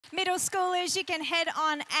Middle schoolers, you can head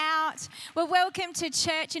on out. Well, welcome to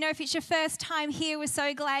church. You know, if it's your first time here, we're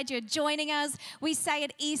so glad you're joining us. We say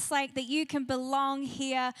at Eastlake that you can belong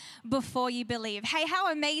here before you believe. Hey,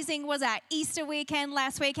 how amazing was our Easter weekend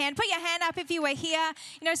last weekend? Put your hand up if you were here.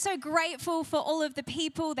 You know, so grateful for all of the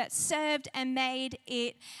people that served and made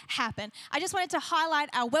it happen. I just wanted to highlight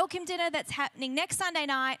our welcome dinner that's happening next Sunday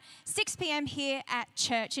night, 6 p.m. here at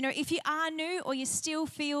church. You know, if you are new or you still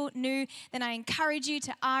feel new, then I encourage you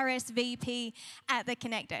to RSVP at the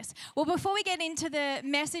Connect Desk. Well, before we get into the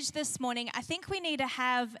message this morning, I think we need to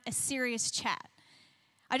have a serious chat.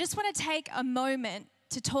 I just want to take a moment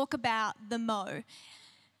to talk about the mo.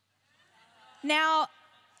 Now,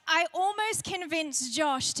 I almost convinced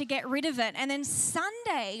Josh to get rid of it, and then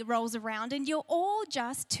Sunday rolls around and you're all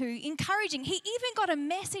just too encouraging. He even got a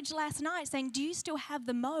message last night saying, "Do you still have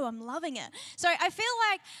the mo? I'm loving it." So I feel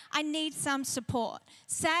like I need some support.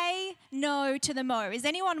 Say no to the mo. Is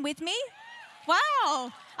anyone with me?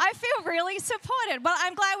 Wow, I feel really supported. Well,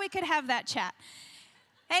 I'm glad we could have that chat.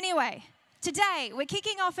 Anyway, today, we're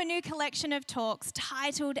kicking off a new collection of talks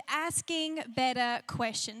titled Asking Better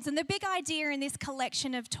Questions. And the big idea in this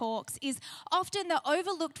collection of talks is often the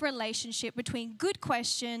overlooked relationship between good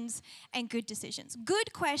questions and good decisions.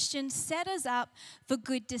 Good questions set us up for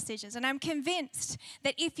good decisions. And I'm convinced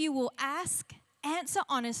that if you will ask, answer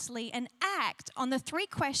honestly, and act on the 3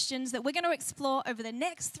 questions that we're going to explore over the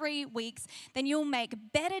next 3 weeks, then you'll make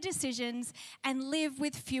better decisions and live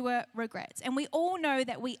with fewer regrets. And we all know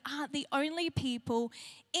that we aren't the only people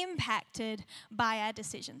impacted by our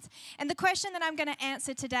decisions. And the question that I'm going to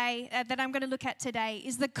answer today, that I'm going to look at today,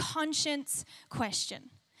 is the conscience question.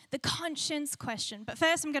 The conscience question. But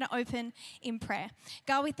first, I'm going to open in prayer.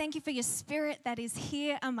 God, we thank you for your spirit that is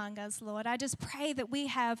here among us, Lord. I just pray that we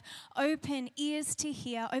have open ears to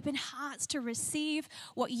hear, open hearts to receive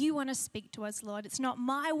what you want to speak to us, Lord. It's not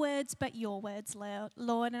my words, but your words,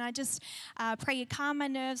 Lord. And I just pray you calm my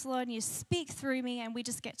nerves, Lord, and you speak through me, and we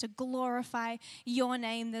just get to glorify your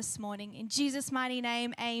name this morning. In Jesus' mighty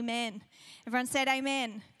name, amen. Everyone said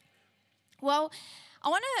amen. Well, I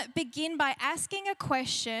want to begin by asking a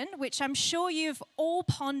question which I'm sure you've all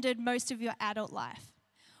pondered most of your adult life.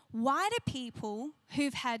 Why do people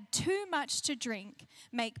who've had too much to drink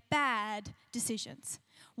make bad decisions?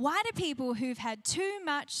 Why do people who've had too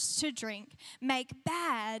much to drink make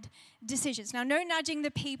bad decisions? Now, no nudging the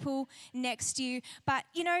people next to you, but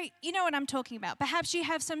you know what I'm talking about. Perhaps you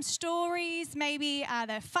have some stories, maybe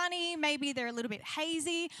they're funny, maybe they're a little bit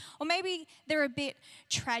hazy, or maybe they're a bit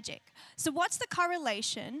tragic. So what's the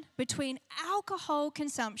correlation between alcohol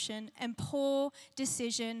consumption and poor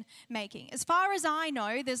decision making? As far as I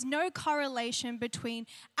know, there's no correlation between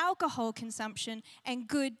alcohol consumption and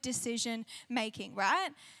good decision making, right?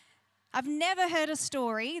 I've never heard a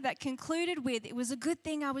story that concluded with, "It was a good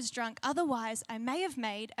thing I was drunk, otherwise I may have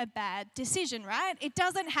made a bad decision," right? It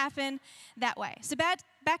doesn't happen that way. So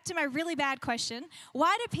back to my really bad question.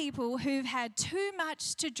 Why do people who've had too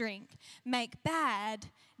much to drink make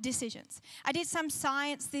bad decisions? I did some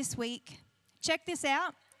science this week. Check this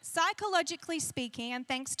out. Psychologically speaking, and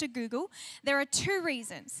thanks to Google, there are 2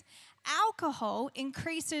 reasons. Alcohol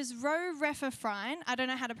increases norepinephrine, I don't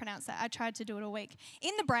know how to pronounce that, I tried to do it all week,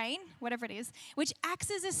 in the brain, whatever it is, which acts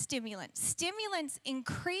as a stimulant. Stimulants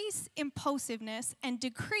increase impulsiveness and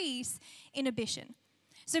decrease inhibition.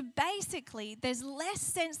 So basically, there's less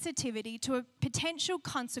sensitivity to potential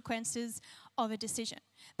consequences of a decision.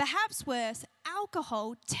 Perhaps worse,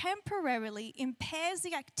 alcohol temporarily impairs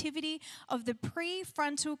the activity of the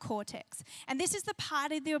prefrontal cortex. And this is the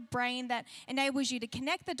part of your brain that enables you to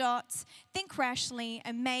connect the dots, think rationally,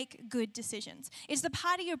 and make good decisions. It's the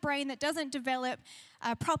part of your brain that doesn't develop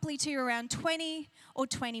properly till you're around 20 or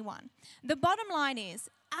 21. The bottom line is,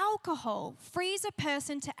 alcohol frees a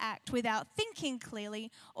person to act without thinking clearly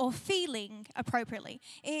or feeling appropriately.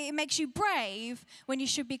 It makes you brave when you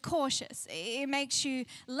should be cautious. It makes you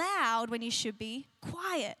loud when you should be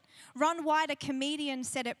quiet. Ron White, a comedian,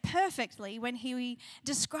 said it perfectly when he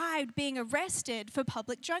described being arrested for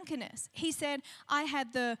public drunkenness. He said, "I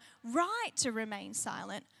had the right to remain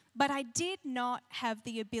silent, but I did not have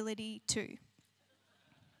the ability to."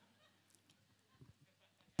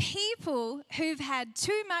 People who've had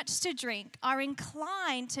too much to drink are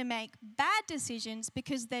inclined to make bad decisions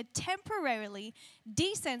because they're temporarily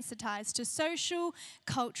desensitized to social,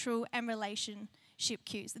 cultural, and relationship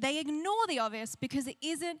cues. They ignore the obvious because it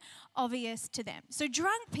isn't obvious to them. So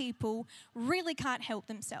drunk people really can't help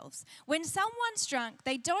themselves. When someone's drunk,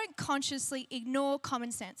 they don't consciously ignore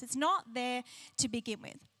common sense. It's not there to begin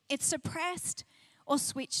with. It's suppressed or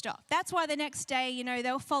switched off. That's why the next day,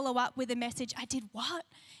 they'll follow up with a message. I did what?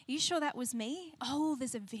 Are you sure that was me? Oh,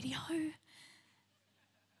 there's a video.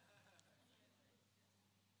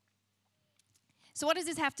 So what does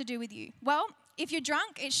this have to do with you? Well, if you're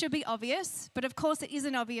drunk, it should be obvious, but of course it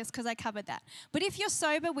isn't obvious because I covered that. But if you're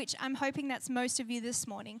sober, which I'm hoping that's most of you this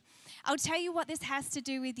morning, I'll tell you what this has to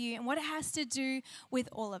do with you and what it has to do with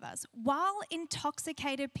all of us. While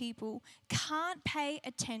intoxicated people can't pay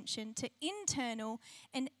attention to internal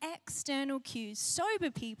and external cues, sober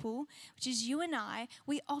people, which is you and I,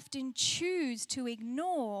 we often choose to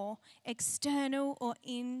ignore external or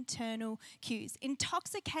internal cues.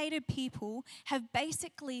 Intoxicated people have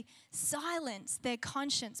basically silenced their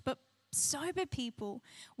conscience, but sober people,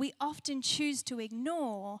 we often choose to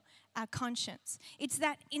ignore our conscience. It's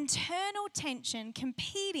that internal tension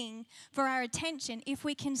competing for our attention, if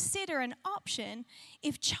we consider an option,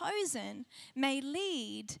 if chosen, may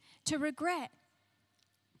lead to regret.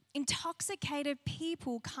 Intoxicated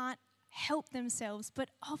people can't help themselves, but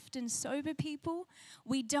often sober people,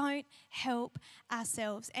 we don't help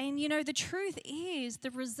ourselves. And the truth is,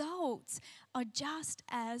 the results are just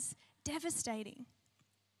as devastating.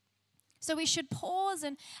 So we should pause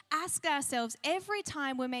and ask ourselves every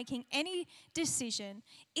time we're making any decision,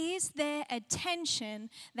 is there a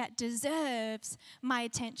tension that deserves my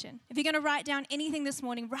attention? If you're going to write down anything this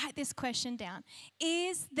morning, write this question down.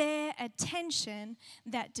 Is there a tension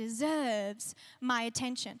that deserves my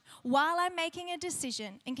attention? While I'm making a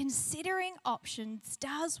decision and considering options,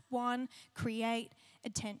 does one create a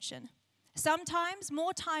tension? Sometimes,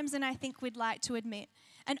 more times than I think we'd like to admit,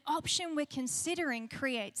 an option we're considering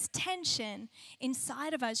creates tension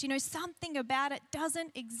inside of us. Something about it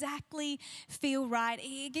doesn't exactly feel right.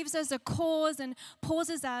 It gives us a cause and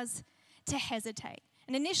pauses us to hesitate.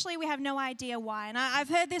 And initially, we have no idea why. And I've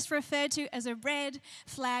heard this referred to as a red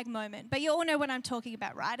flag moment. But you all know what I'm talking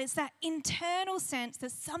about, right? It's that internal sense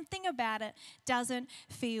that something about it doesn't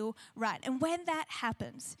feel right. And when that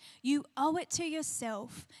happens, you owe it to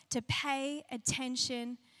yourself to pay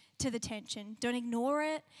attention to the tension. Don't ignore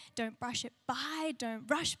it. Don't brush it by. Don't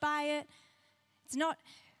rush by it.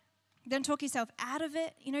 Don't talk yourself out of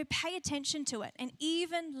it. Pay attention to it and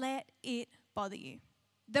even let it bother you.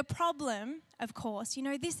 The problem, of course,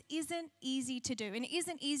 this isn't easy to do, and it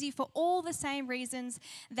isn't easy for all the same reasons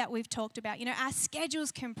that we've talked about. Our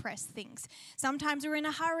schedules compress things. Sometimes we're in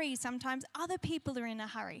a hurry. Sometimes other people are in a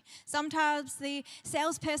hurry. Sometimes the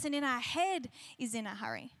salesperson in our head is in a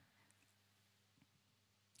hurry.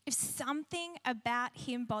 If something about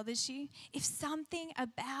him bothers you, if something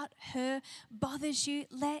about her bothers you,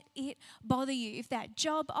 let it bother you. If that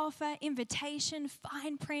job offer, invitation,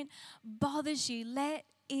 fine print bothers you, let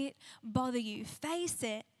it bother you. Face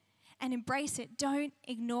it and embrace it. Don't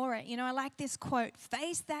ignore it. I like this quote,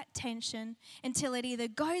 face that tension until it either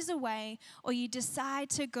goes away or you decide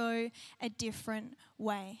to go a different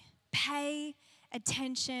way. Pay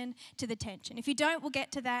attention to the tension. If you don't, we'll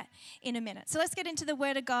get to that in a minute. So let's get into the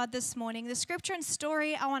Word of God this morning. The scripture and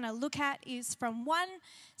story I want to look at is from 1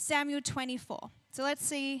 Samuel 24. So let's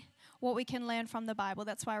see what we can learn from the Bible.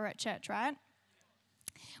 That's why we're at church, right?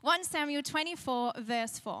 1 Samuel 24,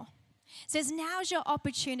 verse 4. Says, now's your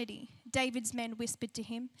opportunity, David's men whispered to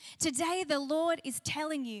him. Today the Lord is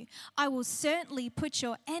telling you, I will certainly put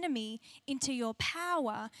your enemy into your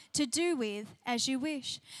power to do with as you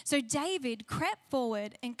wish. So David crept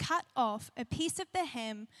forward and cut off a piece of the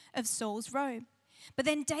hem of Saul's robe. But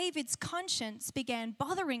then David's conscience began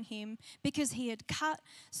bothering him because he had cut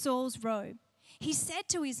Saul's robe. He said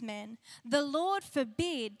to his men, the Lord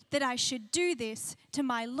forbid that I should do this to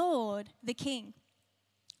my Lord the king.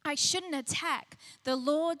 I shouldn't attack the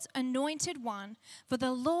Lord's anointed one, for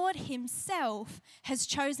the Lord himself has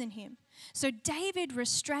chosen him. So David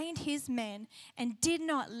restrained his men and did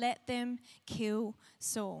not let them kill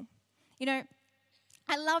Saul.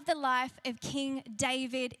 I love the life of King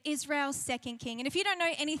David, Israel's second king. And if you don't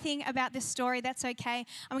know anything about this story, that's okay.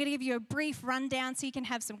 I'm going to give you a brief rundown so you can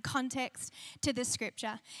have some context to the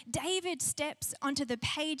scripture. David steps onto the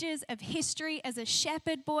pages of history as a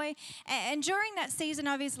shepherd boy. And during that season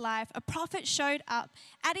of his life, a prophet showed up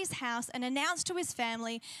at his house and announced to his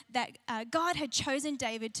family that God had chosen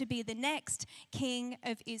David to be the next king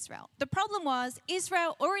of Israel. The problem was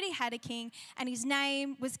Israel already had a king, and his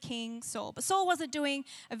name was King Saul. But Saul wasn't doing doing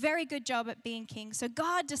a very good job at being king. So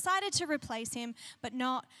God decided to replace him, but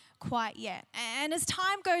not quite yet. And as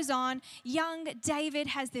time goes on, young David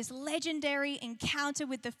has this legendary encounter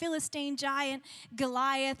with the Philistine giant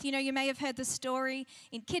Goliath. You know, you may have heard the story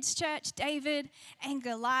in kids' church, David and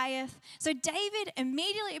Goliath. So David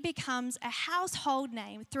immediately becomes a household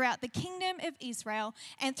name throughout the kingdom of Israel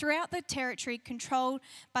and throughout the territory controlled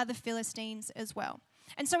by the Philistines as well.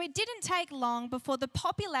 And so it didn't take long before the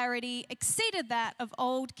popularity exceeded that of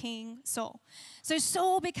old King Saul. So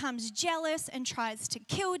Saul becomes jealous and tries to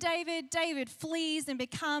kill David. David flees and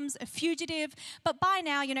becomes a fugitive. But by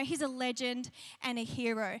now, you know, he's a legend and a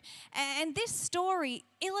hero. And this story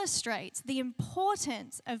illustrates the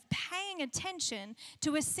importance of paying attention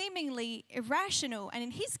to a seemingly irrational, and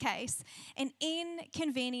in his case, an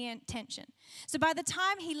inconvenient tension. So by the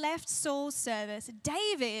time he left Saul's service,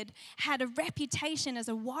 David had a reputation as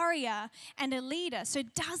a warrior and a leader. So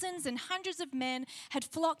dozens and hundreds of men had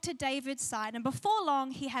flocked to David's side, and before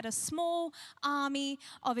long, he had a small army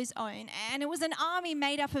of his own. And it was an army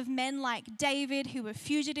made up of men like David who were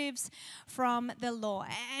fugitives from the law.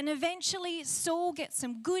 And eventually, Saul gets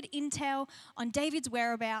some good intel on David's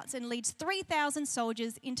whereabouts and leads 3,000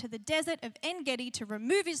 soldiers into the desert of En-Gedi to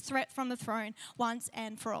remove his threat from the throne once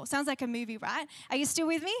and for all. Sounds like a movie, right? Are you still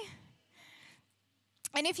with me?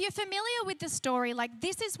 And if you're familiar with the story, like,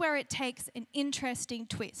 this is where it takes an interesting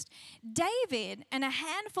twist. David and a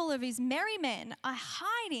handful of his merry men are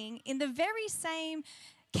hiding in the very same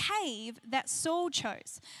cave that Saul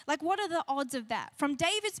chose. Like, what are the odds of that? From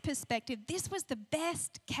David's perspective, this was the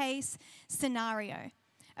best case scenario.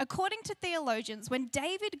 According to theologians, when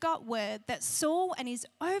David got word that Saul and his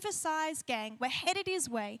oversized gang were headed his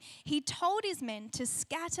way, he told his men to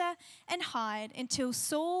scatter and hide until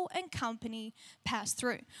Saul and company passed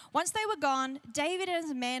through. Once they were gone, David and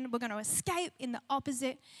his men were going to escape in the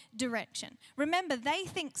opposite direction. Remember, they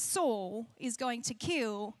think Saul is going to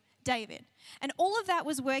kill David. And all of that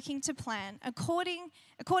was working to plan, according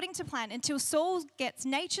to plan, until Saul gets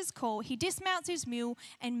nature's call. He dismounts his mule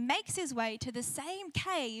and makes his way to the same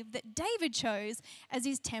cave that David chose as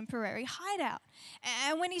his temporary hideout.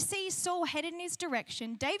 And when he sees Saul headed in his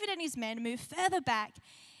direction, David and his men move further back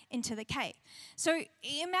into the cave. So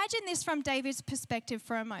imagine this from David's perspective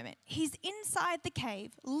for a moment. He's inside the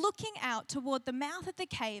cave, looking out toward the mouth of the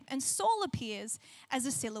cave, and Saul appears as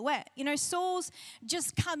a silhouette. You know, Saul's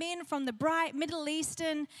just come in from the bright Middle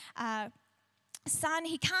Eastern sun.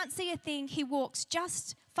 He can't see a thing. He walks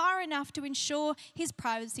just far enough to ensure his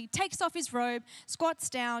privacy, takes off his robe, squats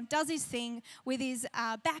down, does his thing with his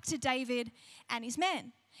back to David and his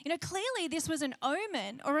men. You know, clearly this was an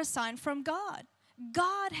omen or a sign from God.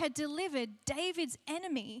 God had delivered David's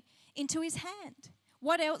enemy into his hand.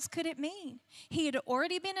 What else could it mean? He had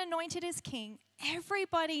already been anointed as king.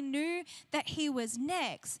 Everybody knew that he was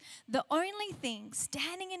next. The only thing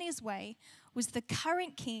standing in his way was the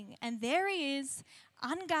current king. And there he is,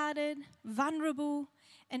 unguarded, vulnerable,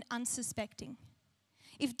 and unsuspecting.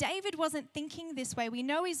 If David wasn't thinking this way, we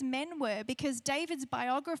know his men were, because David's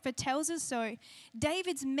biographer tells us so.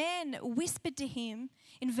 David's men whispered to him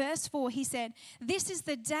in verse 4, he said, "This is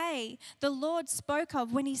the day the Lord spoke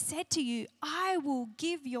of when he said to you, I will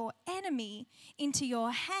give your enemy into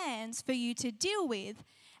your hands for you to deal with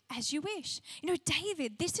as you wish." You know,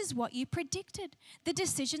 David, this is what you predicted. The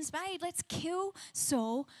decision's made. Let's kill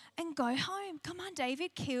Saul and go home. Come on,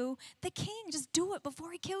 David, kill the king. Just do it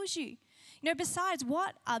before he kills you. You know, besides,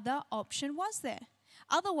 what other option was there?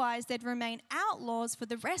 Otherwise, they'd remain outlaws for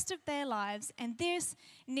the rest of their lives, and this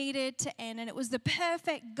needed to end, and it was the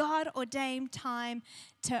perfect God-ordained time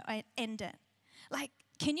to end it. Like,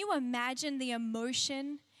 can you imagine the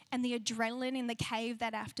emotion and the adrenaline in the cave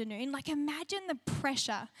that afternoon? Like, imagine the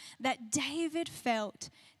pressure that David felt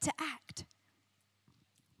to act.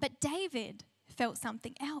 But David felt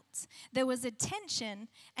something else. There was a tension,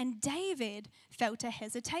 and David felt a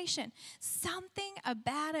hesitation. Something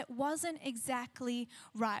about it wasn't exactly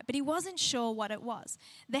right, but he wasn't sure what it was.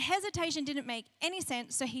 The hesitation didn't make any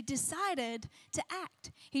sense, so he decided to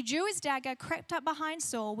act. He drew his dagger, crept up behind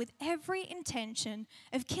Saul with every intention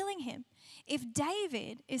of killing him. If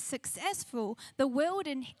David is successful, the world,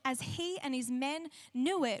 as he and his men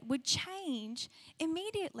knew it, would change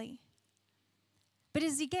immediately. But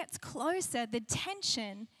as he gets closer, the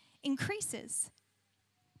tension increases.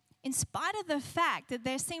 In spite of the fact that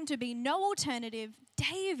there seemed to be no alternative,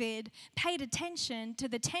 David paid attention to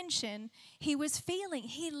the tension he was feeling.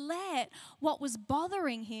 He let what was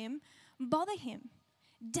bothering him bother him.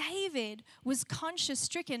 David was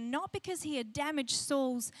conscience-stricken, not because he had damaged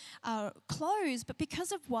Saul's clothes, but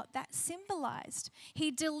because of what that symbolized.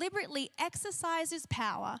 He deliberately exercised his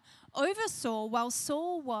power over Saul while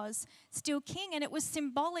Saul was still king. And it was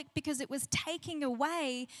symbolic because it was taking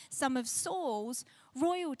away some of Saul's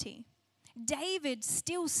royalty. David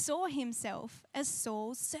still saw himself as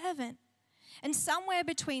Saul's servant. And somewhere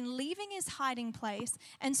between leaving his hiding place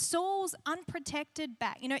and Saul's unprotected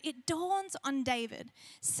back, it dawns on David,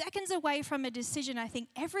 seconds away from a decision I think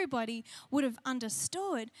everybody would have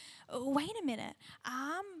understood. Wait a minute,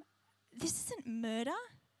 this isn't murder.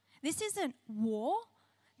 This isn't war.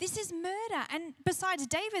 This is murder. And besides,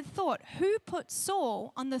 David thought, who put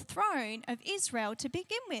Saul on the throne of Israel to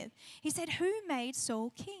begin with? He said, who made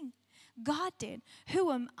Saul king? God did.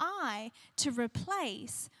 Who am I to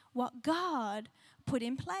replace what God put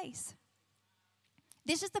in place?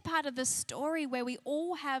 This is the part of the story where we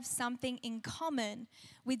all have something in common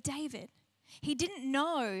with David. He didn't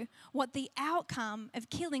know what the outcome of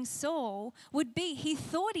killing Saul would be. He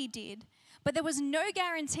thought he did, but there was no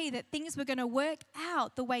guarantee that things were going to work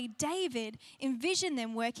out the way David envisioned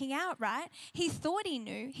them working out, right? He thought he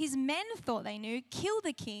knew. His men thought they knew. Kill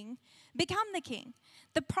the king, become the king.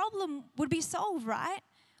 The problem would be solved, right?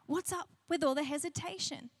 What's up with all the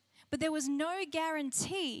hesitation? But there was no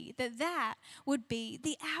guarantee that that would be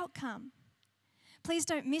the outcome. Please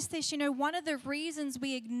don't miss this. One of the reasons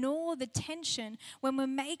we ignore the tension when we're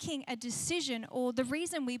making a decision, or the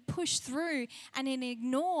reason we push through and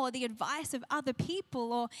ignore the advice of other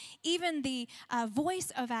people, or even the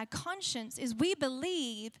voice of our conscience, is we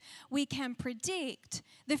believe we can predict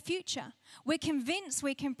the future. We're convinced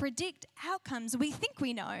we can predict outcomes. We think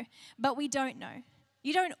we know, but we don't know.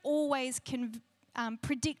 You don't always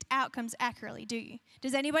predict outcomes accurately, do you?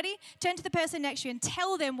 Does anybody? Turn to the person next to you and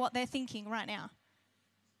tell them what they're thinking right now.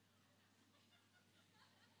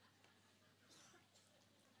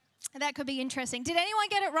 That could be interesting. Did anyone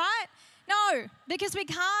get it right? No, because we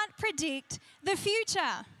can't predict the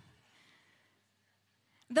future.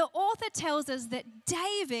 The author tells us that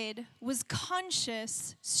David was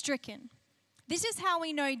conscience stricken. This is how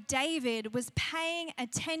we know David was paying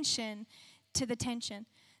attention to the tension.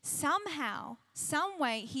 Somehow, some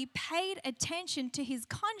way, he paid attention to his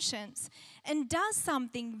conscience and does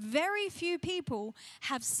something very few people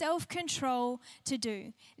have self-control to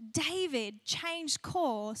do. David changed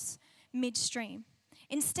course midstream.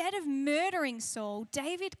 Instead of murdering Saul,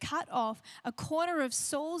 David cut off a corner of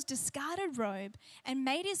Saul's discarded robe and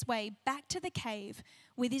made his way back to the cave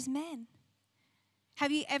with his men.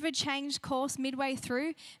 Have you ever changed course midway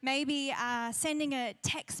through? Maybe sending a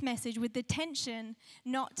text message with the tension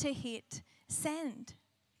not to hit send.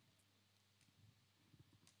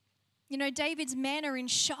 David's men are in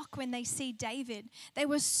shock when they see David. They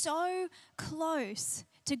were so close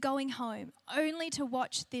to going home, only to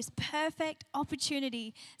watch this perfect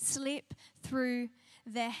opportunity slip through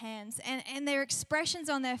their hands. And their expressions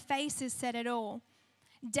on their faces said it all.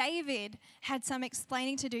 David had some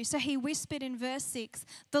explaining to do. So he whispered in verse 6,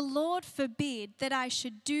 "The Lord forbid that I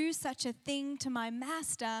should do such a thing to my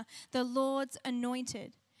master, the Lord's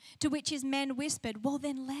anointed." To which his men whispered, "Well,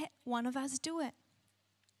 then let one of us do it."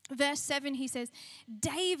 Verse 7, he says,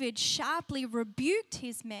 David sharply rebuked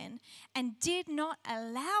his men and did not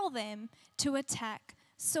allow them to attack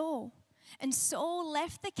Saul. And Saul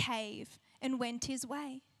left the cave and went his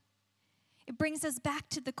way. It brings us back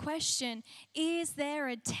to the question, is there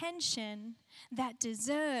a tension that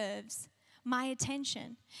deserves my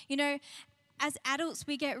attention? As adults,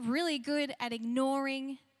 we get really good at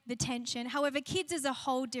ignoring the tension. However, kids is a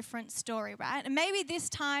whole different story, right? And maybe this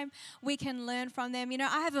time we can learn from them.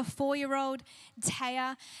 I have a 4-year-old,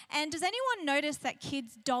 Taya, and does anyone notice that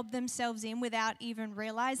kids dob themselves in without even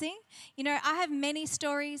realizing? I have many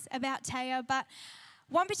stories about Taya, but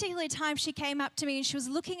one particular time she came up to me and she was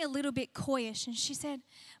looking a little bit coyish and she said,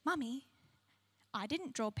 "Mummy, I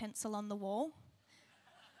didn't draw pencil on the wall."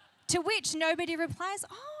 To which nobody replies,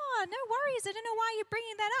 "Oh, no worries, I don't know why you're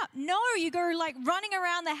bringing that up." No, you go running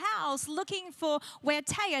around the house looking for where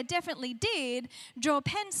Taya definitely did draw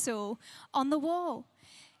pencil on the wall.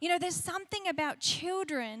 There's something about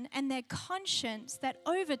children and their conscience that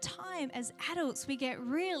over time as adults we get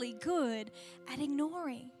really good at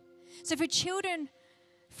ignoring. So for children,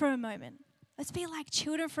 for a moment, let's be like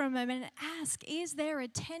children for a moment and ask, is there a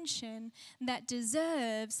tension that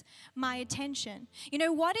deserves my attention?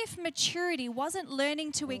 What if maturity wasn't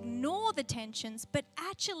learning to ignore the tensions, but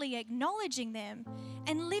actually acknowledging them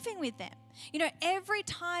and living with them? Every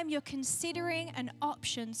time you're considering an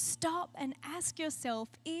option, stop and ask yourself,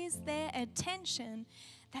 is there a tension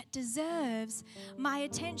that deserves my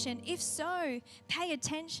attention? If so, pay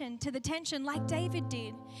attention to the tension like David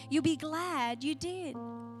did. You'll be glad you did.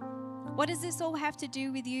 What does this all have to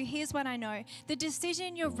do with you? Here's what I know. The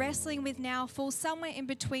decision you're wrestling with now falls somewhere in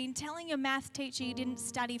between telling your math teacher you didn't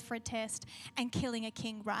study for a test and killing a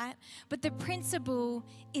king, right? But the principle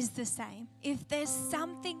is the same. If there's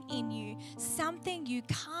something in you, something you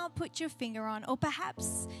can't put your finger on, or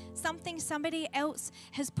perhaps something somebody else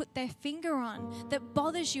has put their finger on that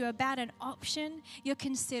bothers you about an option you're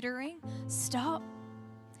considering, stop.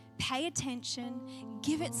 Pay attention,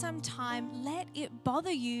 give it some time, let it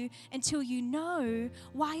bother you until you know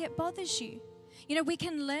why it bothers you. You know, we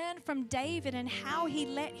can learn from David and how he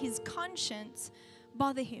let his conscience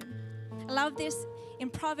bother him. I love this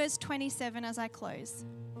in Proverbs 27 as I close.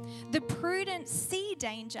 The prudent see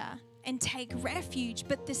danger and take refuge,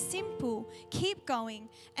 but the simple keep going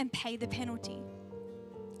and pay the penalty.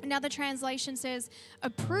 Another translation says, a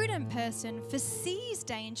prudent person foresees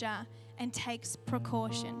danger and takes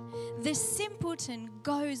precaution. The simpleton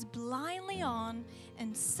goes blindly on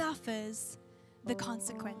and suffers the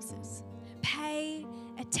consequences. Pay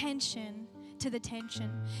attention to the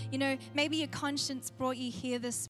tension. You know, maybe your conscience brought you here this